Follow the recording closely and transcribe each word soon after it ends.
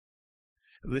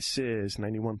This is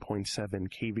 91.7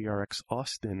 KVRX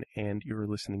Austin, and you're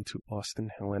listening to Austin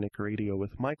Hellenic Radio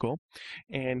with Michael.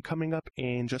 And coming up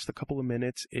in just a couple of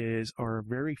minutes is our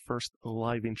very first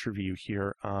live interview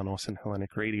here on Austin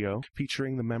Hellenic Radio,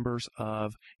 featuring the members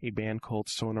of a band called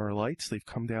Sonar Lights. They've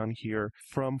come down here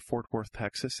from Fort Worth,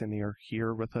 Texas, and they are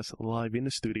here with us live in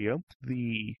the studio.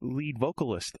 The lead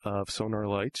vocalist of Sonar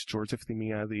Lights, George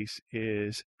Efthymiadis,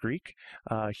 is Greek.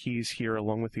 He's here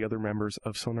along with the other members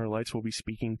of Sonar Lights. We'll be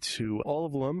speaking to all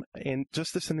of them. And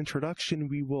just as an introduction,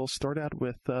 we will start out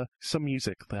with some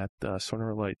music that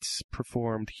Sonar Lights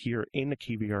performed here in the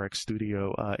KVRX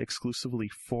studio exclusively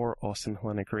for Austin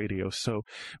Hellenic Radio. So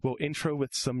we'll intro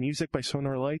with some music by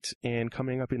Sonar Lights, and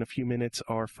coming up in a few minutes,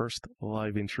 our first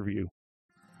live interview.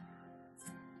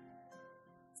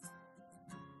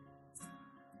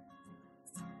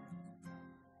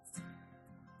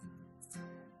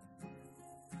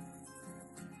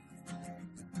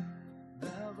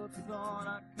 Thought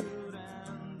I could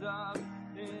end up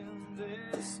in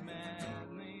this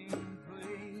maddening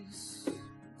place.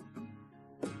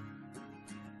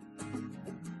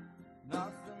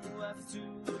 Nothing left to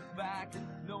look back,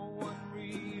 no one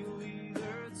really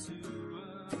there to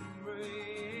embrace.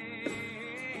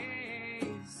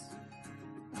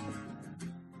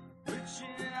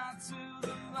 Reaching out to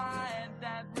the light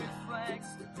that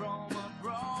reflects from a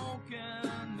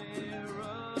broken mirror.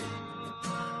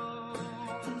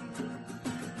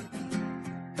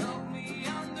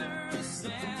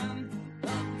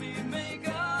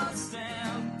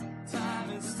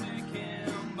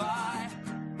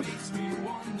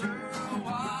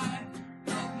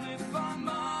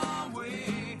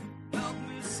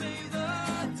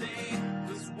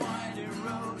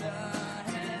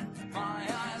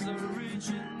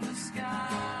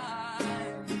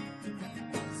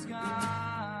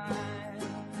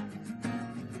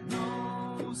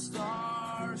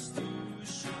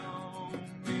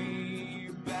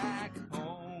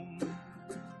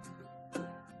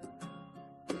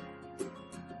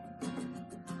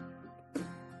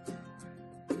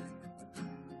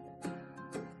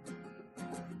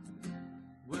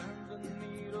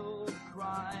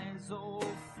 Oh,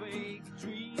 fake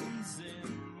dreams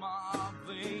in my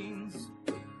veins.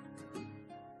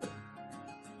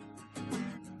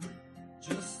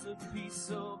 Just a piece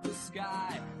of the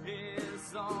sky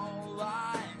is all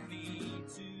I need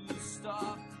to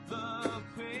stop the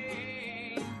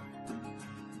pain.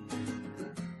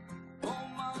 All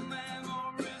my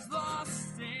memories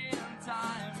lost in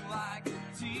time like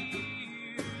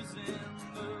tears in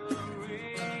the rain.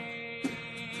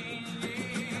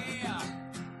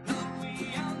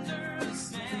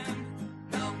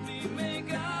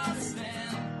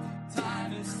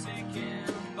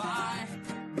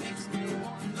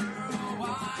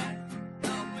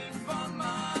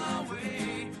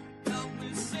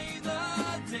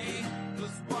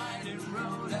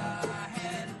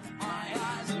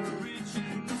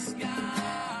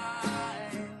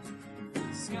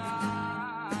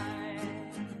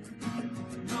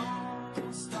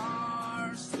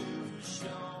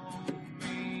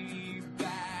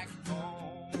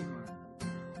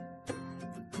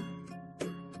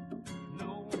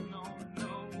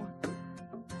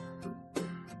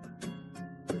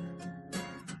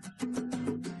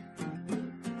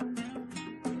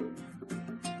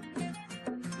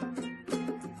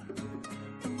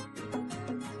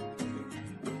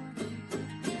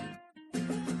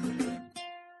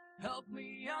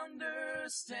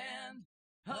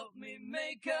 Help me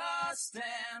make a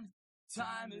stand.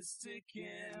 Time is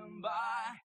ticking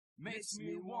by, makes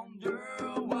me wonder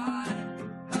why.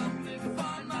 Help me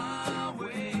find my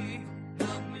way,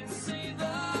 help me see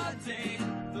the day,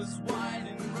 this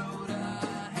winding road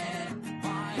ahead.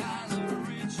 My eyes are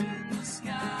reaching the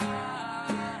sky,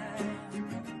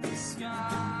 the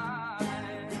sky.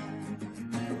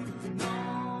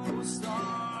 No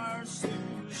stars to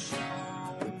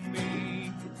show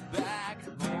me back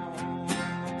home.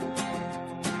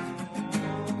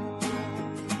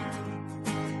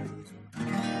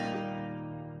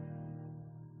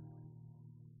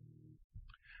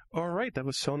 All right, that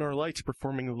was Sonar Lights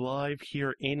performing live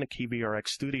here in the KVRX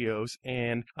studios,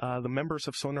 and the members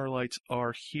of Sonar Lights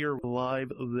are here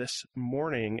live this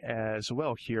morning as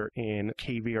well here in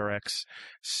KVRX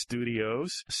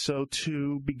studios. So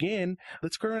to begin,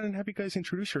 let's go around and have you guys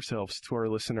introduce yourselves to our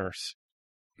listeners.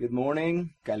 Good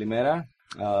morning, Kalimera.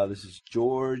 This is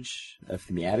George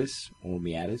Efthymiadis, or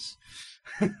Miadis.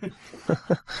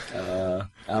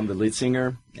 I'm the lead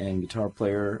singer and guitar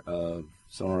player of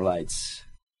Sonar Lights.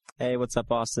 Hey, what's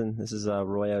up, Austin? This is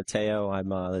Roy Oteo. I'm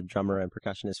the drummer and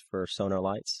percussionist for Sonar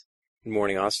Lights. Good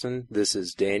morning, Austin. This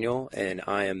is Daniel, and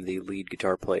I am the lead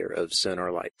guitar player of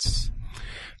Sonar Lights.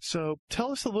 So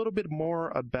tell us a little bit more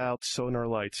about Sonar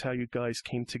Lights, how you guys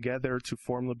came together to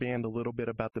form the band, a little bit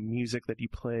about the music that you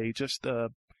play, just an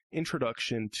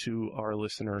introduction to our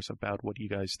listeners about what you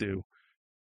guys do.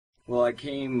 Well, I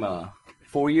came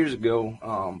 4 years ago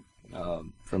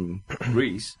from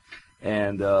Greece,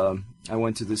 and I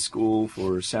went to this school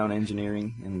for sound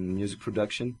engineering and music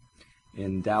production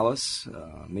in Dallas,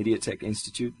 Mediatek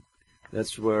Institute.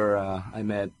 That's where I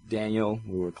met Daniel.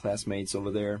 We were classmates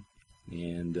over there.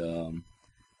 And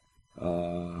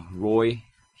Roy,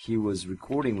 he was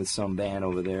recording with some band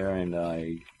over there, and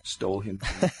I stole him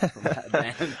from that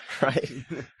band. Right.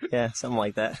 Yeah, something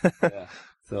like that. Yeah.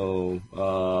 So,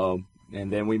 and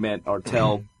then we met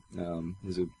Artel.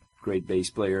 He's a great bass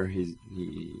player. He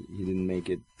didn't make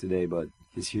it today, but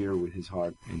he's here with his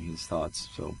heart and his thoughts.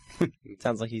 So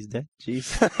Sounds like he's dead.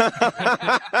 Jeez.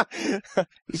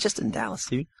 He's just in Dallas,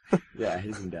 dude. yeah,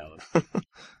 he's in Dallas.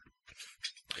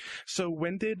 So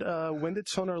when did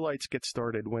Sonar Lights get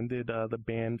started? When did the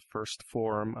band first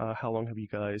form? How long have you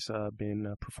guys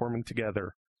been performing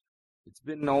together? It's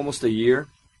been almost a year.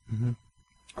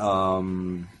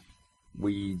 Mm-hmm.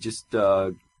 We just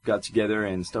got together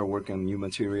and started working on new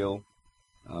material.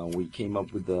 We came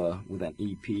up with an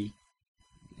EP,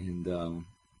 and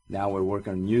now we're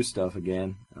working on new stuff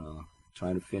again,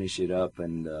 trying to finish it up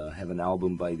and have an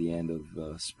album by the end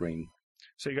of spring.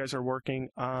 So you guys are working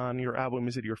on your album.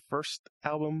 Is it your first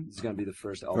album? It's going to be the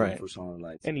first album Right. for Sonar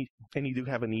Lights. And you do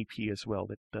have an EP as well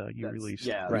that you released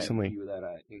recently.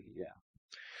 recently.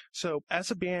 So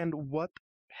as a band, what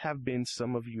have been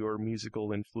some of your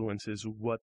musical influences?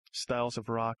 What styles of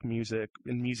rock music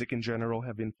and music in general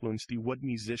have influenced you? What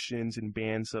musicians and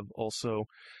bands have also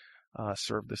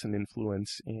served as an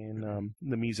influence in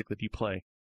the music that you play?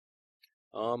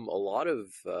 A lot of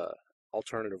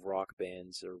alternative rock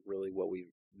bands are really what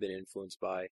we've been influenced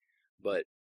by, but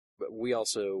we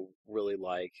also really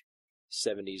like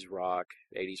 70s rock,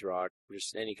 80s rock,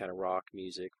 just any kind of rock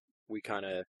music. We're kind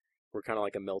of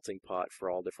like a melting pot for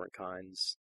all different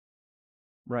kinds.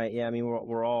 Right. Yeah. I mean,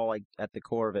 we're all like at the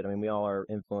core of it. I mean, we all are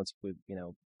influenced with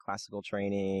classical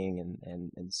training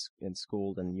and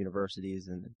schooled in universities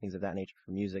and things of that nature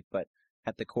for music. But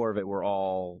at the core of it, we're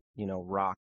all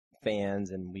rock fans,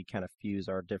 and we kind of fuse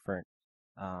our different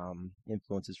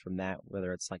influences from that,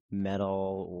 whether it's like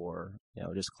metal or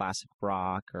just classic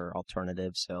rock or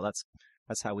alternative. So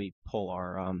that's how we pull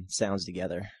our sounds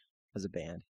together as a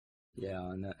band. Yeah,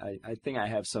 and I think I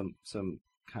have some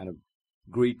kind of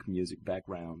Greek music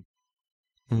background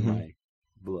in my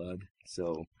blood,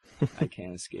 so I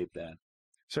can't escape that.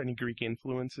 So any Greek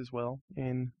influence as well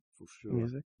in For sure.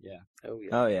 music? Yeah. Oh yeah.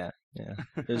 Oh yeah, yeah.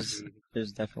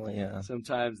 There's definitely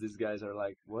Sometimes these guys are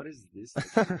like, "What is this?"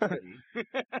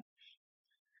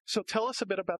 So tell us a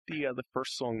bit about the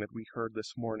first song that we heard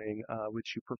this morning,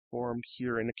 which you performed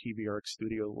here in the KVRX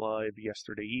studio live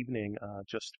yesterday evening,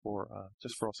 just for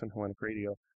Austin Hellenic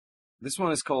Radio. This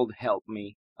one is called "Help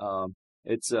Me."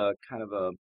 It's a kind of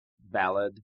a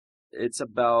ballad. It's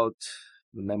about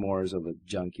the memoirs of a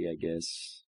junkie, I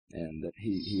guess, and that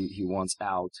he wants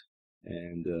out,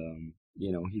 and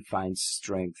he finds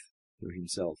strength through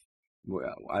himself.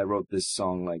 Well, I wrote this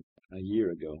song like a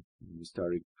year ago. We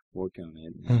started working on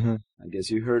it. Mm-hmm. I guess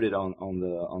you heard it on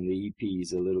the EP.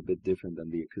 Is a little bit different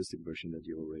than the acoustic version that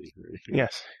you already heard.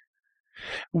 Yes.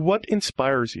 What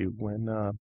inspires you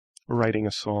when writing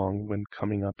a song, when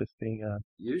coming up with a...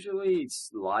 Usually it's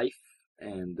life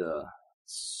and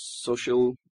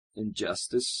social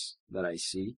injustice that I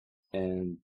see,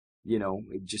 and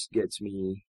it just gets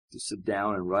me to sit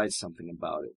down and write something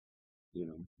about it.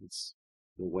 It's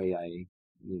the way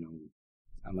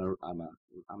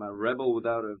I'm a rebel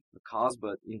without a cause,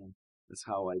 but that's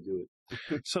how I do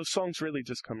it. So songs really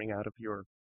just coming out of your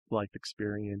life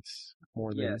experience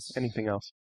more than Yes. anything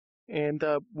else. And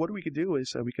what we could do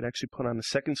is we could actually put on the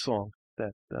second song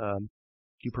that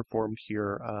you performed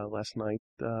here last night.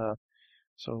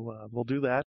 So we'll do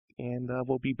that, and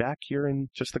we'll be back here in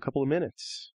just a couple of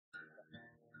minutes.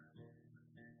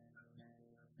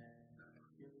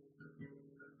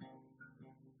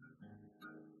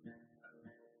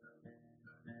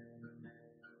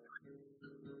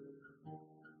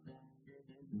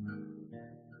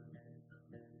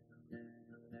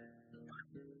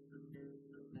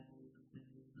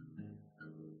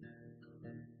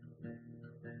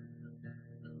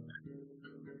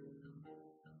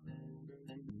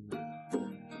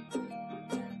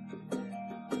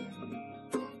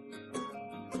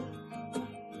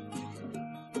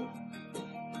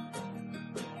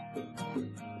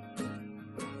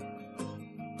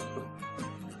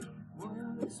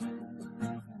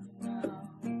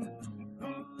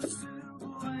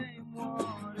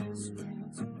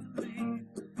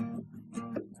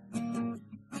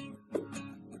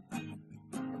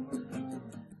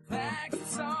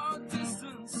 Despite our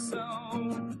distance,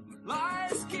 so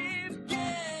lies keep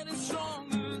getting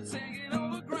stronger, taking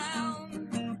over ground.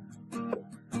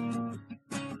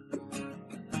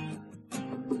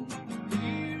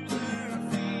 Hear their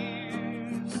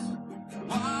fears,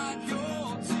 wipe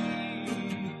your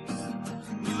tears,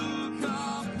 look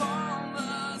up on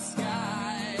the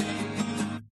sky.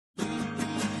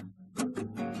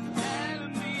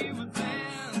 Enemy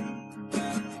within,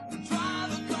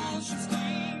 drive a conscious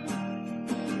clean,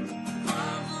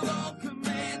 crimes of all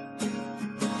commit,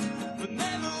 but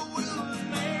never will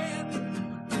admit.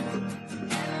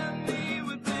 Enemy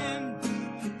within,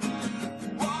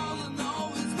 walls and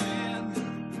always win.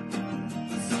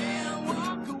 Say and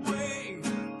walk away,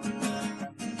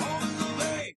 always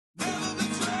obey, never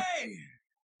betray.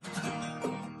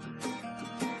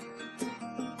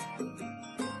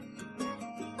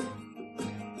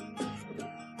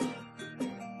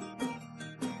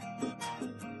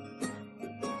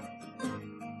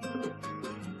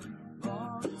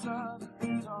 Locked up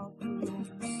in dark rooms,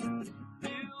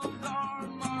 build our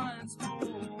minds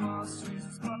full, our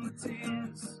streets from the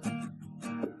tears.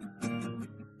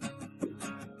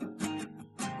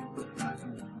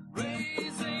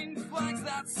 Raising flags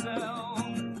that sell,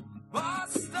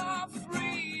 bust our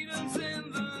freedoms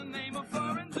in the name of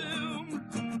foreign doom.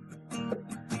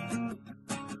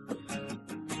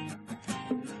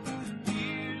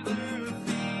 Hear their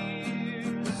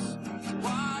fears,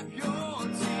 wipe your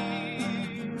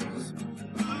tears,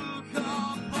 look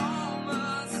up on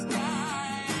the sky.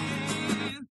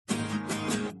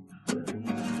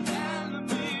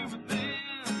 Enemy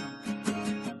within,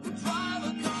 drive a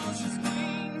conscious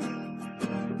clean,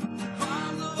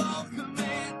 crimes of all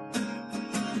commit,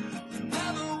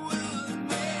 never will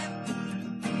admit.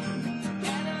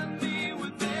 Enemy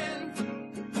within,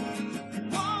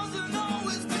 walls and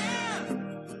always been.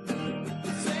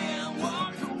 Say and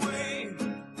walk away,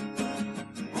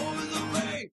 always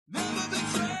obey, never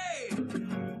betray.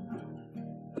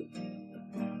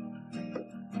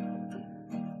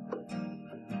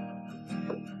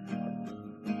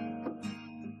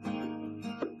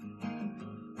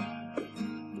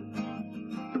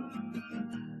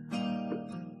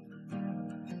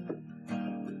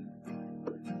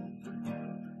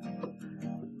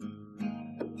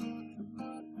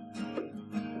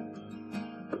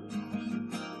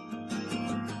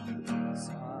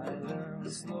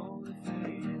 Silence slowly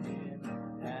fading in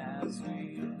as we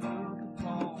look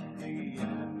upon the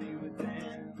enemy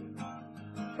within.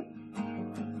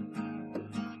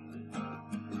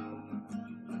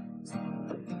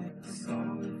 Silence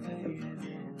slowly fading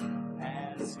in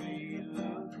as we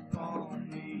look upon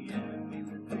the enemy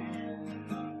within.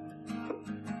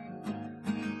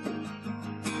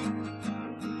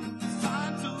 It's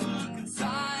time to look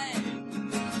inside,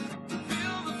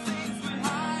 feel the things we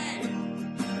hide.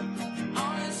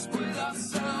 Honest with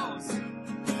ourselves,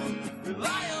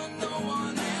 rely on no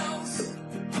one else.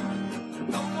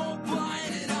 No more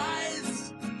blinded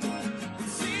eyes,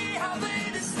 see how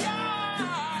they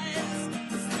disguise.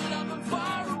 Stood up and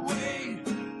far away,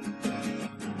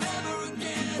 never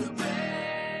again obey.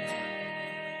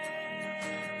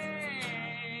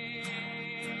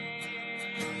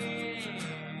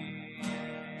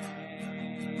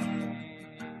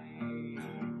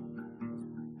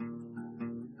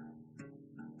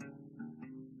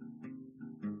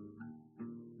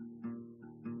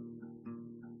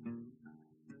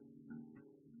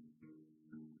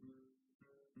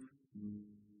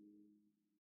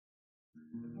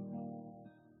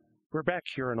 We're back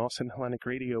here on Austin Hellenic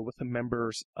Radio with the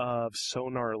members of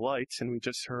Sonar Lights, and we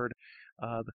just heard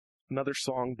another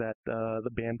song that the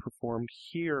band performed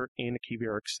here in the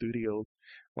KVRX studio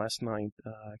last night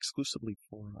exclusively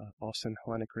for Austin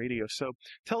Hellenic Radio. So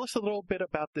tell us a little bit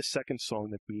about this second song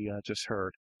that we just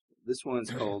heard. This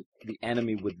one's called The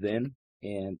Enemy Within,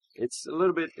 and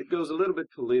it goes a little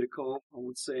bit political, I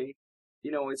would say.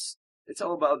 You know, it's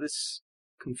all about this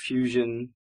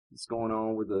confusion that's going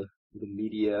on with the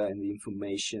media and the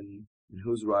information, and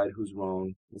who's right, who's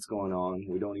wrong, what's going on.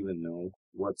 We don't even know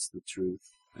what's the truth,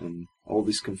 and all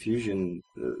this confusion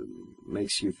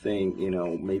makes you think, you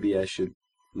know, maybe I should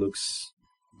look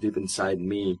deep inside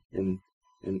me and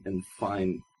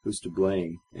find who's to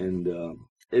blame. And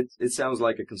it sounds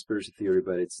like a conspiracy theory,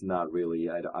 but it's not really.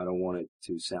 I don't want it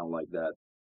to sound like that,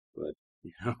 but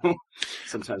you know,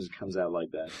 sometimes it comes out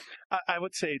like that. I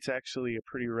would say it's actually a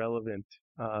pretty relevant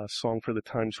song for the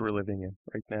times we're living in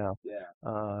right now.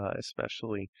 Yeah.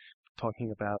 Especially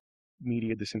talking about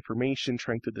media disinformation,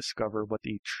 trying to discover what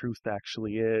the truth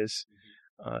actually is.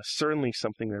 certainly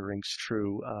something that rings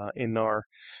true in our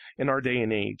day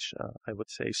and age, I would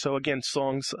say. So again,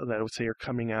 songs that I would say are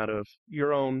coming out of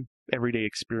your own everyday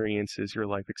experiences, your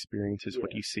life experiences,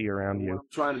 what Yeah. you see around And what you. I'm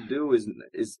trying to do is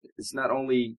it's not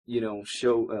only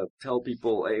tell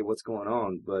people, hey, what's going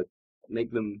on, but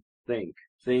make them think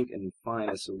and find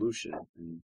a solution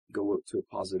and go to a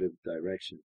positive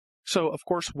direction. So, of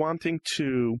course, wanting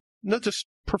to not just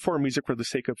perform music for the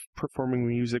sake of performing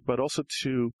music, but also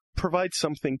to provide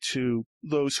something to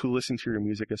those who listen to your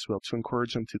music as well, to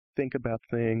encourage them to think about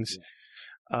things,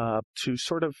 to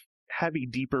sort of have a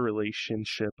deeper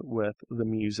relationship with the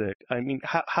music. I mean,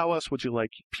 how else would you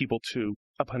like people to,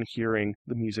 upon hearing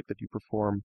the music that you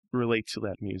perform, relate to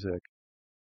that music?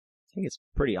 I think it's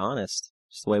pretty honest.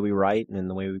 Just the way we write and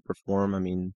the way we perform. I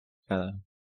mean,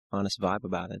 honest vibe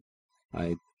about it.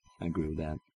 I agree with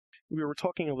that. We were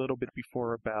talking a little bit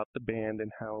before about the band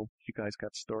and how you guys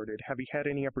got started. Have you had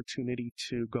any opportunity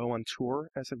to go on tour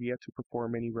as of yet to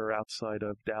perform anywhere outside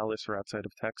of Dallas or outside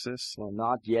of Texas? Well,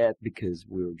 not yet because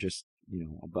we were just,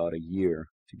 about a year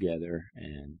together.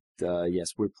 And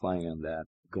yes, we're planning on that.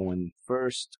 Going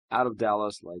first out of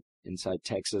Dallas, like inside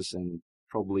Texas and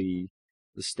probably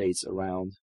the states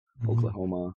around,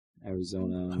 Oklahoma,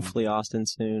 Arizona. Hopefully Austin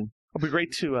soon. It'll be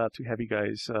great to have you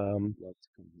guys Love to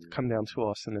come here. come down to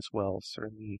Austin as well.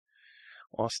 Certainly,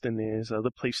 Austin is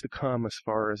the place to come as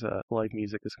far as live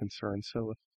music is concerned.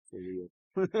 So For real.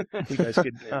 if you guys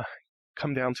could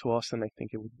come down to Austin, I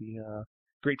think it would be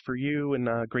great for you and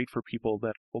great for people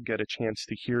that will get a chance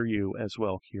to hear you as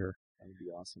well here. That would be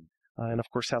awesome. And of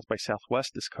course, South by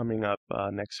Southwest is coming up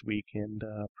next week, and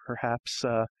perhaps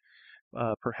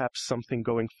something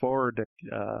going forward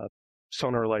that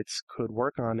Sonar Lights could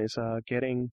work on is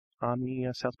getting on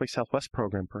the South by Southwest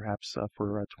program, perhaps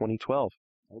for 2012.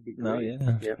 That would be No, great.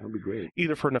 yeah. That would be great.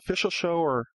 Either for an official show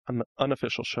or an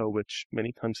unofficial show, which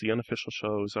many times the unofficial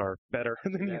shows are better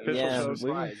than the official yeah, shows.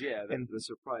 Surprise. Yeah, and- the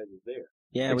surprise is there.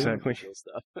 Yeah, Exactly. Cool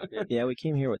stuff. we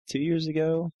came here, 2 years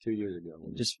ago? 2 years ago.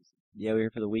 We were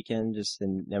here for the weekend.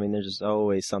 I mean, there's just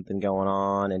always something going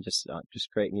on, and just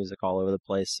great music all over the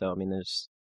place. So, I mean,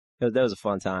 that was a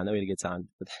fun time. We had a good time.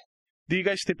 Do you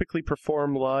guys typically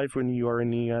perform live when you are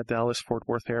in the Dallas-Fort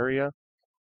Worth area?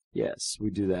 Yes, we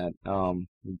do that.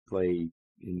 We play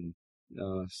in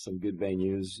some good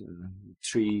venues,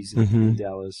 Trees in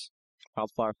Dallas.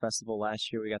 Wildflower Festival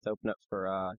last year, we got to open up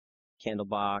for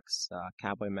Candlebox,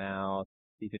 Cowboy Mouth,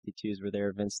 B-52s were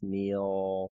there, Vince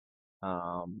Neil,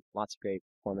 lots of great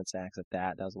performance acts at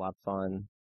that. That was a lot of fun.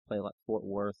 Played like Fort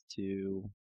Worth too,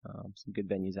 some good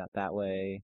venues out that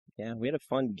way. Yeah, we had a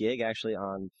fun gig actually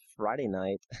on Friday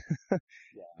night. It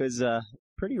was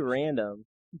pretty random.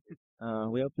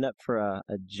 We opened up for a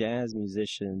jazz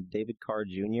musician, David Carr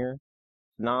Jr.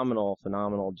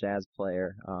 Phenomenal jazz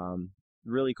player.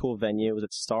 Really cool venue. It was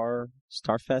at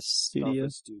Starfest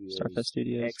Studios. Starfest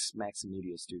Studios.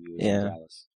 Ex-Maximedia Studios Yeah. in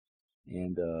Dallas.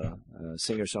 And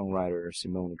singer-songwriter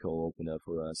Simone Nicole opened up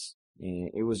for us.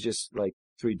 And it was just like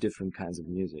 3 different kinds of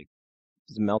music.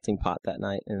 It was a melting pot that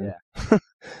night. And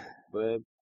But,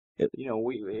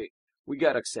 we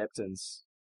got acceptance.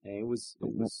 And it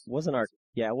wasn't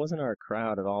our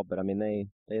crowd at all, but I mean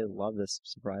they loved this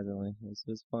surprisingly. It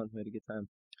was fun. We had a good time.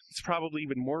 It's probably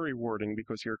even more rewarding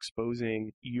because you're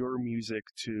exposing your music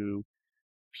to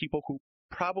people who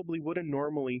probably wouldn't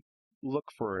normally look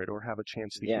for it or have a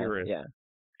chance to hear it. Yeah.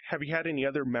 Have you had any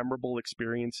other memorable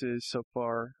experiences so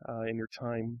far in your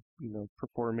time,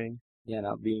 performing? Yeah,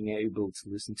 not being able to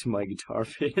listen to my guitar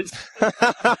fit. We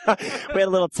had a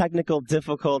little technical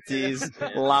difficulties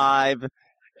live.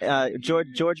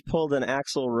 George pulled an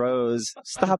Axl Rose.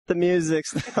 Stop the music.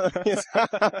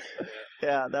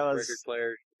 Yeah, that was. Record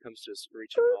player comes to a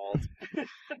screeching halt.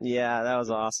 Yeah, that was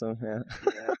awesome. Yeah.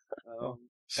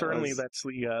 Certainly, that's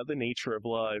the nature of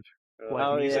live.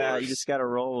 Oh music. yeah, you just got to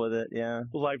roll with it. Yeah.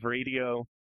 Live radio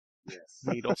Yes.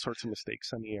 made all sorts of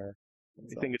mistakes on the air.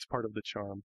 I think it's part of the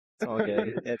charm. It's all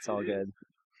good. It's all good.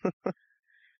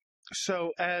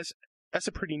 So, as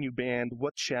a pretty new band,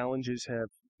 what challenges have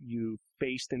you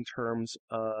faced in terms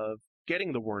of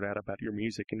getting the word out about your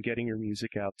music and getting your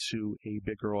music out to a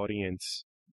bigger audience?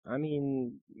 I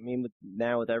mean,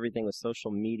 with everything with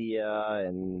social media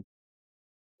and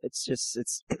it's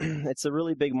it's a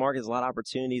really big market. There's a lot of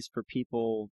opportunities for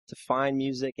people to find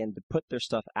music and to put their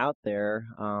stuff out there.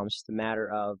 It's just a matter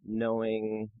of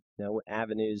knowing, what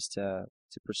avenues to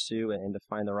pursue and to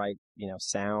find the right,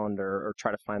 sound or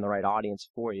try to find the right audience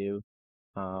for you.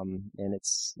 And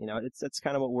it's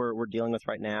kind of what we're dealing with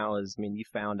right now is, you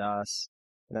found us.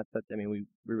 And we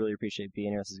really appreciate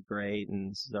being here. This is great. And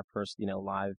this is our first,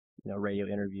 live, radio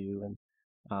interview.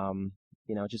 And,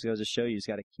 it just goes to show you just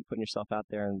got to keep putting yourself out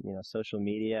there and, social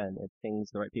media and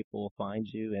things, the right people will find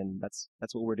you. And that's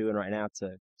what we're doing right now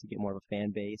to get more of a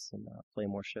fan base and play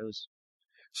more shows.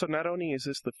 So not only is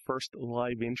this the first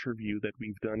live interview that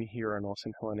we've done here on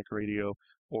Austin Hellenic Radio,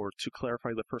 or to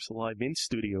clarify, the first live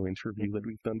in-studio interview that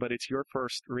we've done, but it's your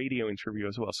first radio interview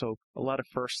as well. So a lot of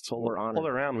firsts all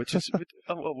around, which is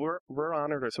we're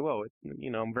honored as well.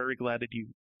 I'm very glad that you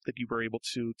were able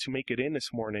to make it in this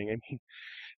morning. I mean,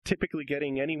 typically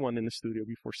getting anyone in the studio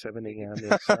before 7 a.m.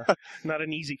 is not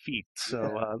an easy feat. So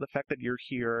the fact that you're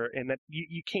here and that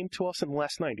you came to us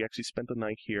last night, you actually spent the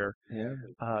night here. Yeah.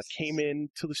 Came in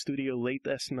to the studio late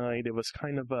last night. It was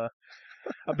kind of a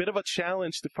bit of a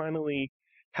challenge to finally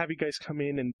have you guys come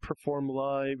in and perform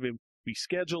live. We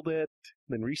scheduled it,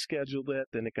 then rescheduled it,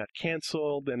 then it got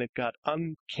canceled, then it got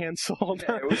uncanceled.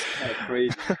 Yeah, it was kind of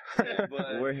crazy. Yeah,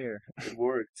 but we're here. It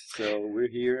worked, so we're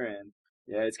here, and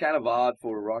yeah, it's kind of odd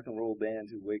for a rock and roll band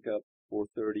to wake up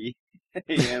 4:30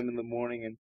 a.m. in the morning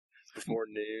and Before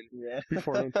noon. Yeah.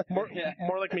 Before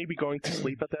more like maybe going to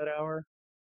sleep at that hour.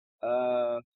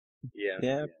 Yeah.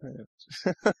 Yeah.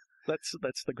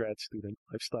 That's the grad student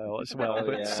lifestyle as well. Oh,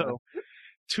 But yeah. so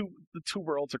the two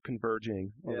worlds are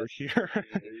converging over Yes. here. There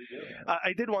you go.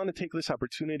 I did want to take this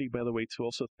opportunity, by the way, to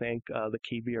also thank the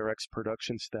KVRX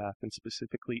production staff, and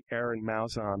specifically Aaron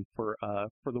Mauzan for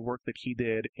the work that he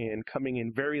did in coming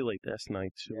in very late last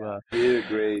night to He did a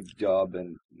great job,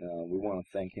 and we want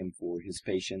to thank him for his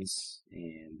patience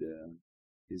and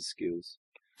his skills.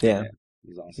 Yeah.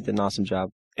 He's He awesome. did an awesome job.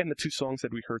 and the two songs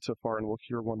that we heard so far, and we'll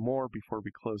hear one more before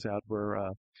we close out,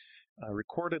 were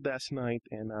recorded last night,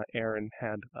 and Aaron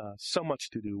had so much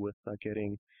to do with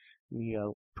getting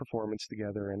the performance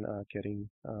together and getting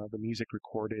the music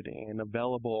recorded and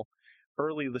available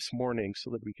early this morning so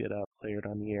that we could play it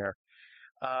on the air.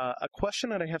 A question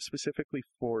that I have specifically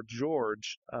for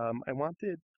George, I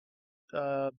wanted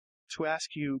to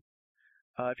ask you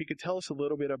if you could tell us a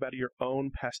little bit about your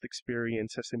own past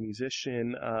experience as a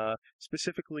musician,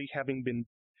 specifically having been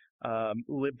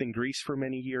lived in Greece for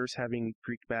many years, having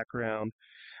Greek background.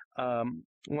 I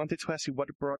wanted to ask you what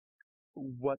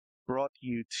brought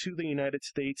you to the United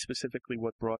States, specifically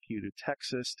what brought you to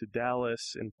Texas, to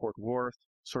Dallas, and Fort Worth.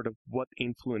 Sort of what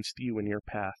influenced you in your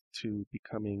path to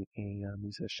becoming a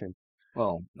musician.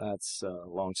 Well, that's a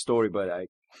long story, but I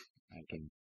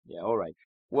can, yeah, all right.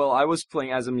 Well, I was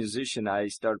playing as a musician. I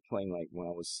started playing like when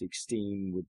I was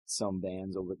 16 with some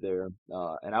bands over there.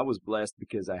 And I was blessed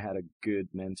because I had a good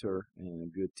mentor and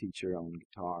a good teacher on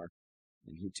guitar,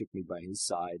 and he took me by his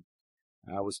side.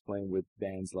 I was playing with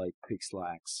bands like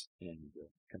Pixlax and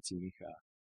Katsimicha.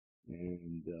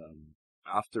 And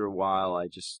after a while, I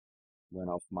just went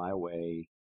off my way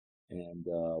and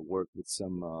worked with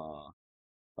some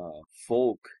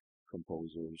folk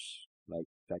composers like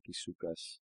Takis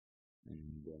Soukas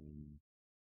and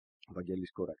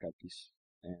Vangelis Korakakis.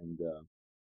 And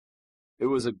it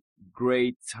was a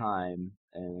great time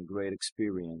and a great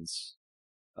experience.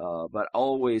 But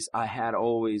I had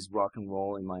always rock and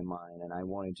roll in my mind, and I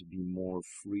wanted to be more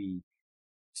free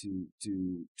to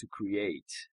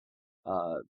create.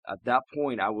 At that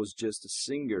point, I was just a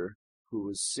singer who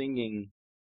was singing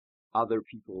other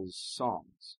people's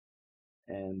songs,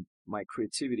 and my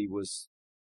creativity was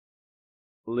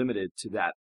limited to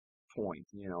that point,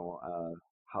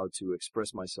 how to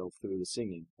express myself through the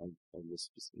singing of this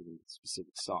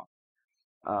specific song.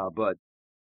 But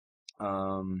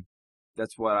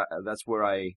that's where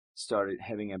I started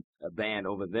having a band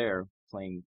over there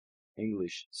playing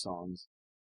English songs,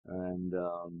 and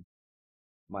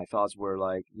my thoughts were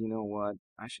like, you know what,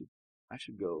 I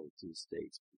should go to the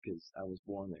States because I was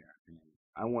born there and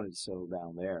I wanted to settle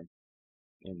down there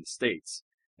in the States,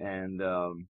 and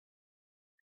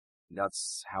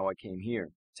that's how I came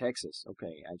here. Texas.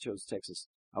 Okay, I chose Texas.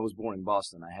 I was born in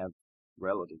Boston. I have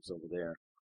relatives over there.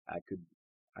 I could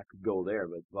go there,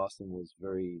 but Boston was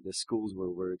the schools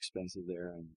were very expensive there,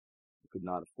 and I could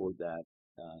not afford that.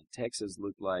 Texas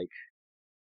looked like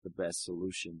the best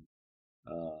solution.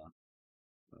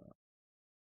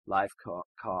 Life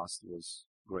cost was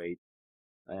great,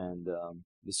 and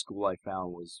the school I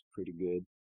found was pretty good,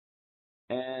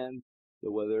 and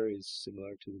the weather is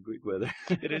similar to the Greek weather.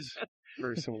 It is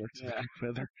very similar to the Greek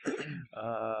weather.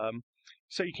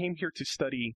 So you came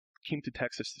to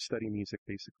Texas to study music,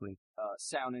 basically.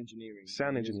 Sound engineering.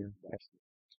 Sound engineering.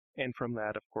 And from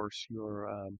that, of course,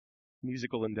 your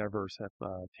musical endeavors have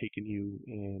taken you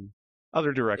in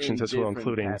other directions as well,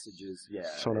 including passages. Yeah,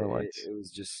 Sonar Lights. It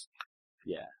was just,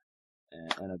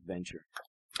 an adventure.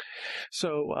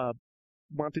 So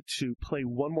wanted to play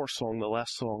one more song, the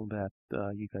last song that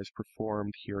you guys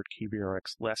performed here at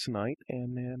KVRX last night,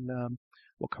 and then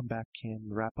we'll come back and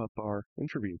wrap up our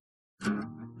interview.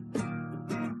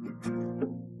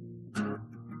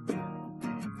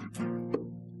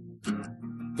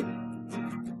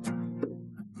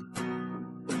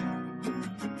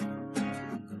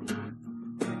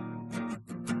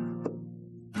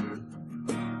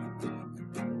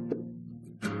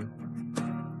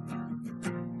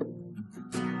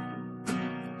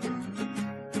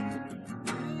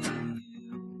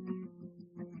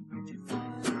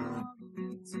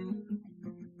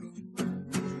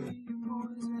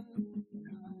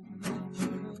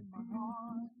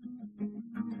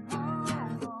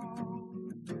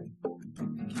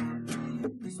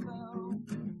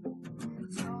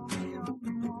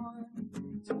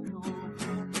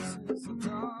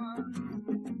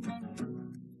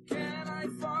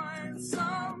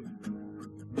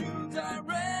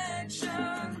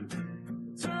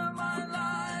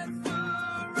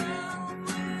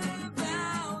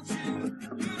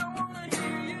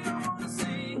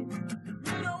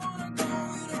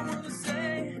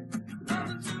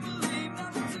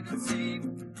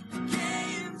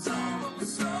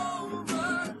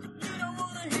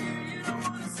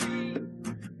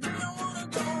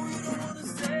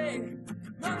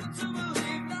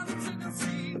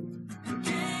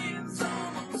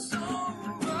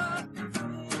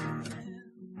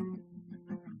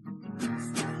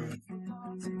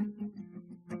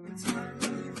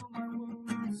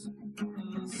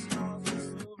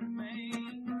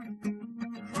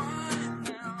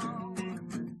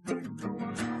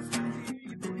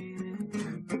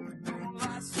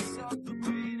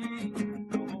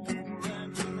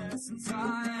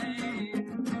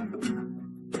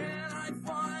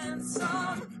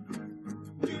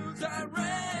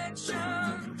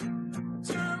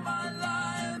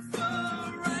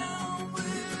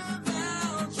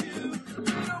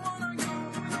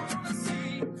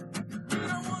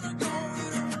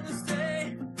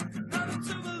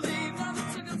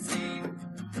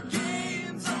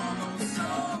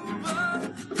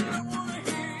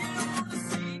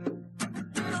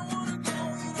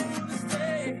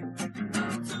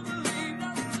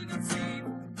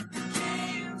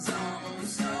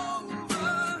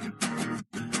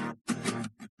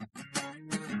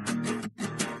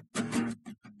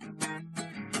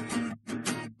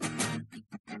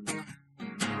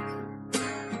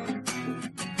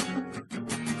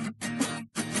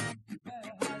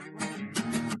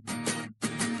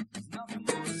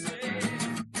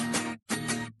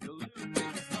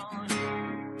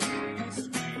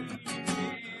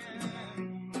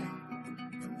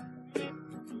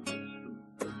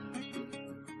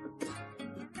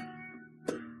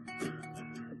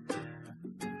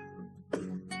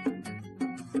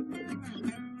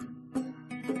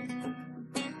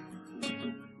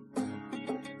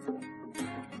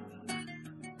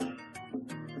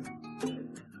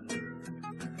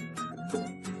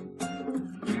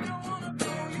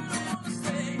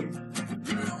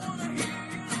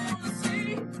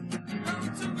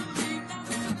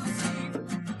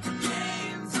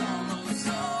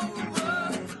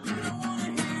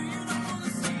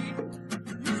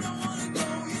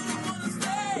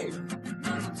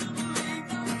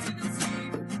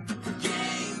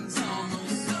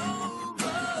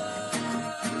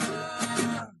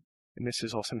 And this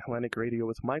is Austin Hellenic Radio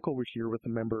with Michael. We're here with the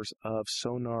members of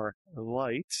Sonar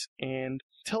Lights. And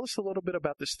tell us a little bit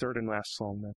about this third and last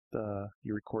song that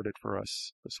you recorded for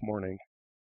us this morning.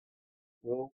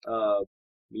 Well,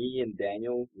 me and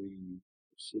Daniel, we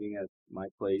were sitting at my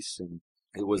place, and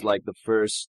it was like the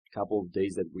first couple of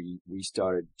days that we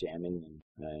started jamming,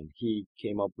 and he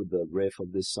came up with the riff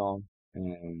of this song,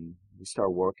 and we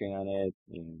started working on it,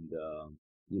 and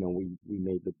we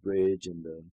made the bridge and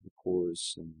the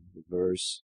chorus and the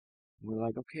verse. We're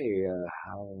like, okay,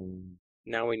 how...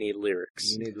 Now we need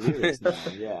lyrics. We need lyrics now,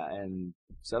 yeah. And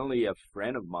suddenly a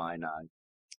friend of mine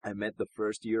I met the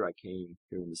first year I came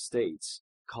here in the States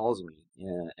calls me,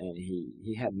 and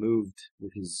he had moved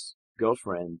with his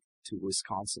girlfriend to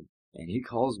Wisconsin. And he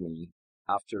calls me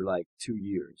after like 2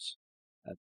 years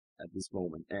at this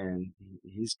moment. And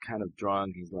he's kind of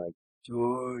drunk. He's like,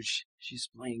 George, she's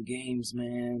playing games,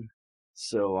 man.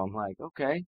 So I'm like,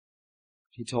 okay.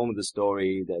 He told me the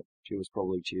story that she was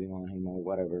probably cheating on him or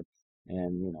whatever.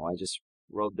 And, I just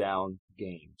wrote down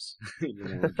games,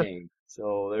 game.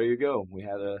 So there you go. We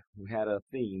had a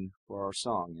theme for our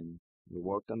song, and we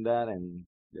worked on that, and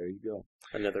there you go.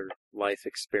 Another life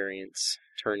experience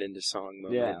turned into song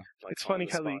moment. Yeah. Like It's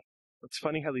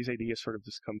funny how these ideas sort of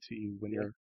just come to you when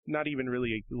you're not even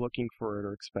really looking for it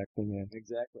or expecting it.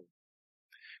 Exactly.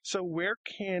 So where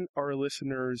can our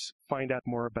listeners find out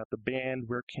more about the band?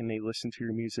 Where can they listen to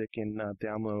your music and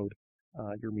download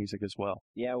your music as well?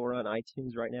 Yeah, we're on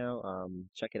iTunes right now.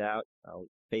 Check it out.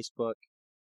 Facebook,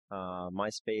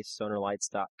 MySpace,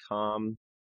 SonarLights.com.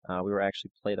 We were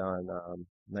actually played on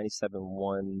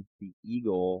 97.1 The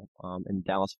Eagle in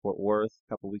Dallas-Fort Worth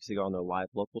a couple weeks ago on their live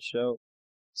local show.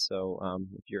 So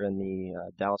if you're in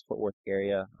the Dallas-Fort Worth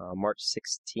area, March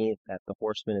 16th at the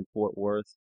Horseman in Fort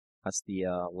Worth, that's the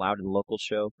loud and local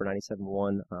show for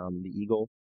 97.1 The Eagle.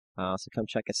 So come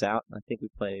check us out. I think we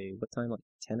play, what time, like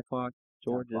 10 o'clock,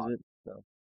 George, 10 o'clock. is it? So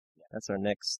that's our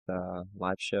next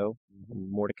live show,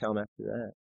 and more to come after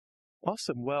that.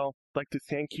 Awesome. Well, I'd like to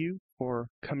thank you for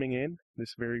coming in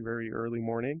this very, very early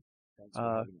morning. Thanks for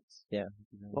having us. Yeah.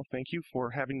 Well, thank you for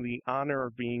having the honor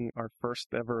of being our first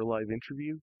ever live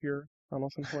interview here on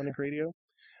Austin Hellenic Radio.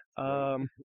 I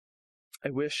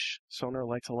wish Sonar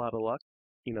Lights a lot of luck,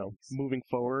 moving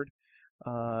forward,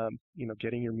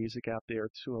 getting your music out there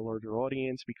to a larger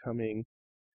audience, becoming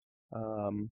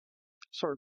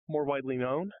sort of more widely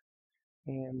known.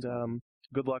 And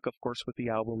good luck, of course, with the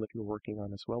album that you're working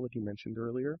on as well, that you mentioned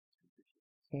earlier.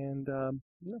 And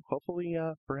hopefully,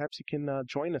 perhaps you can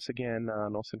join us again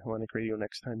on Austin Hellenic Radio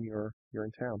next time you're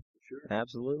in town. Sure.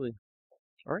 Absolutely.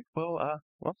 All right.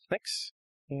 Well, thanks,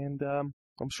 and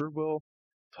I'm sure we'll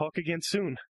talk again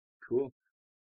soon. Cool.